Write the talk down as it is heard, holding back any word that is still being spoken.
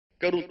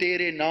करूं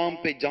तेरे नाम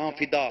पे जहां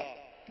फिदा,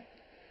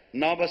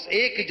 ना बस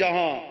एक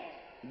जहां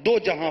दो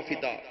जहां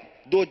फिदा,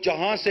 दो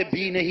जहां से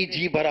भी नहीं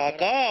जी भरा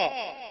का,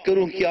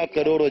 करूं क्या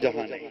करोड़ों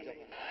जहां नहीं.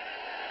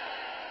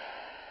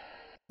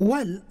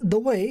 Well, the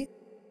way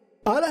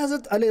Ala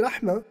Hazrat Ali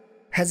Rahma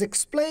has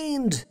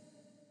explained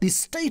the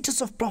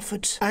status of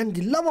Prophet and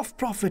the love of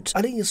Prophet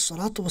alayhi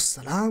salatu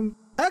wassalam,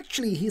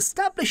 actually he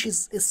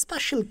establishes a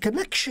special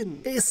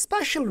connection, a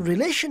special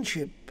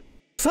relationship.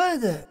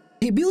 Further,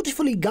 he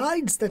beautifully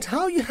guides that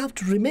how you have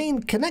to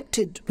remain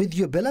connected with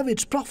your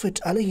beloved Prophet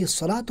alayhi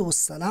salatu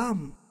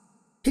wassalam.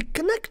 He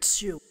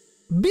connects you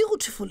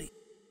beautifully.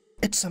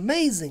 It's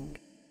amazing.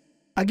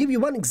 I'll give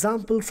you one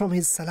example from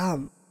his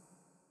salam,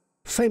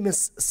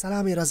 famous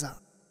Salami Raza.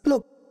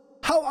 Look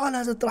how Ala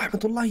Hazrat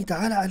Rahmatullahi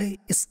Ta'ala alayhi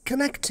is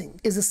connecting,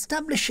 is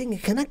establishing a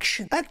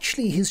connection.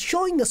 Actually, he's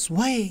showing us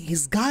way,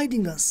 he's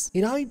guiding us.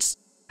 He writes,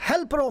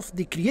 helper of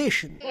the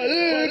creation.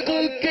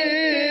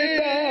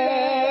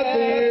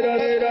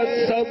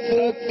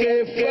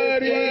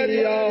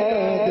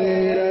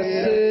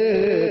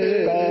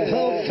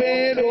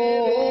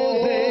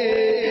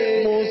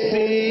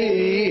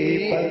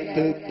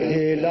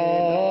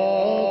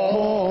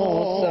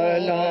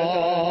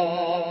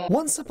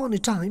 Once upon a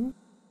time,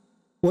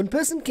 one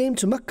person came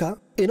to Mecca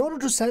in order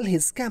to sell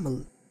his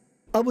camel.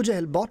 Abu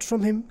Jahl bought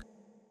from him,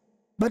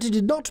 but he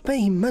did not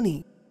pay him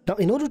money. Now,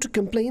 in order to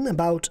complain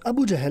about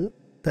Abu Jahl,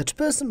 that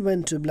person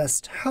went to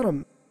blessed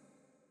Haram.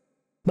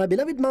 My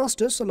beloved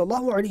Master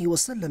Sallallahu Alaihi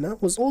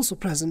Wasallam was also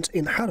present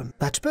in Haram.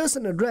 That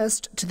person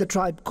addressed to the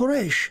tribe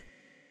Quraysh.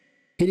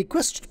 He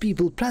requested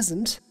people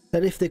present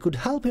that if they could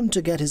help him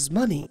to get his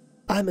money.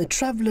 I'm a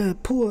traveler,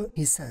 poor,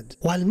 he said.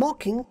 While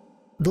mocking,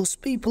 those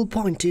people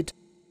pointed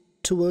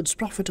towards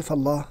Prophet of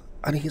Allah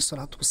alayhi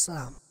salatu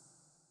wassalam.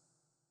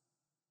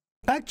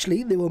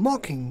 Actually, they were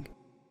mocking,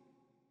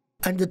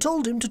 and they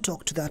told him to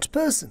talk to that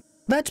person.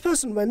 That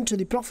person went to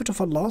the Prophet of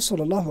Allah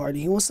sallallahu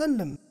alaihi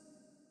wasallam.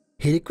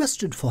 He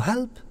requested for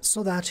help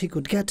so that he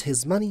could get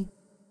his money.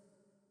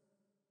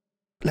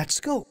 Let's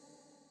go,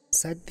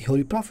 said the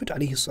Holy Prophet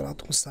alayhi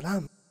salatu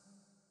wassalam.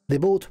 They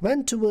both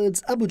went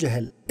towards Abu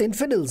Jahl.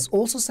 Infidels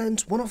also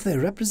sent one of their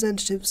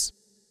representatives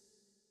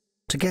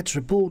to get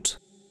report.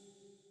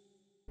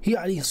 He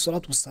alayhi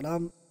salatu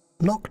wassalam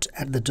knocked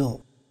at the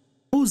door.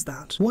 Who's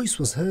that? Voice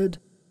was heard.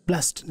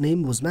 Blessed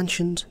name was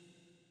mentioned.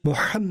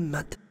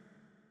 Muhammad.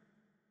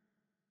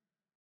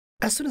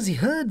 As soon as he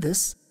heard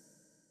this,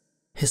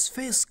 his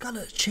face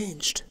color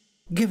changed.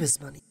 Give his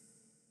money,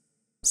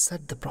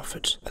 said the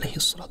Prophet alayhi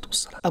salatu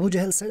wassalam. Abu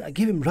Jahl said, I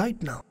give him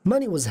right now.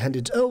 Money was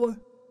handed over.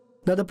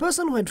 Now the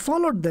person who had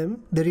followed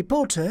them, the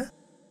reporter,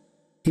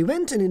 he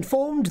went and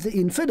informed the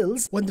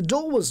infidels. When the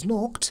door was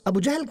knocked, Abu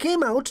Jahl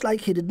came out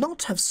like he did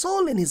not have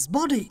soul in his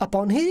body.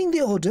 Upon hearing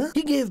the order,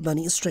 he gave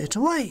money straight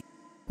away.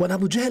 When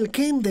Abu Jahl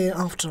came there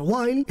after a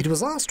while, it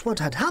was asked what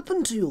had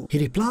happened to you. He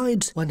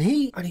replied, when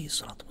he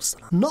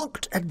والسلام,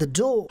 knocked at the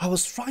door, I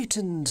was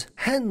frightened.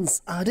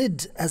 Hence I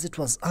did as it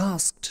was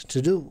asked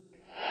to do.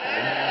 We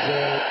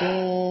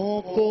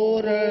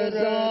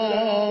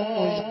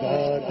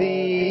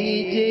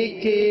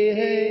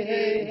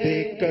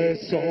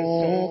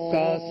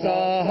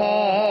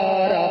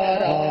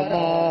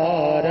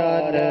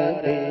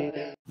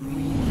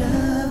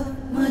love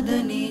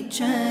Madani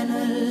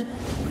Channel.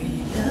 We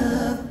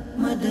love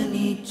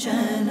Madani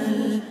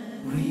Channel.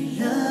 We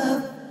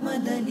love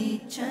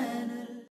Madani Channel.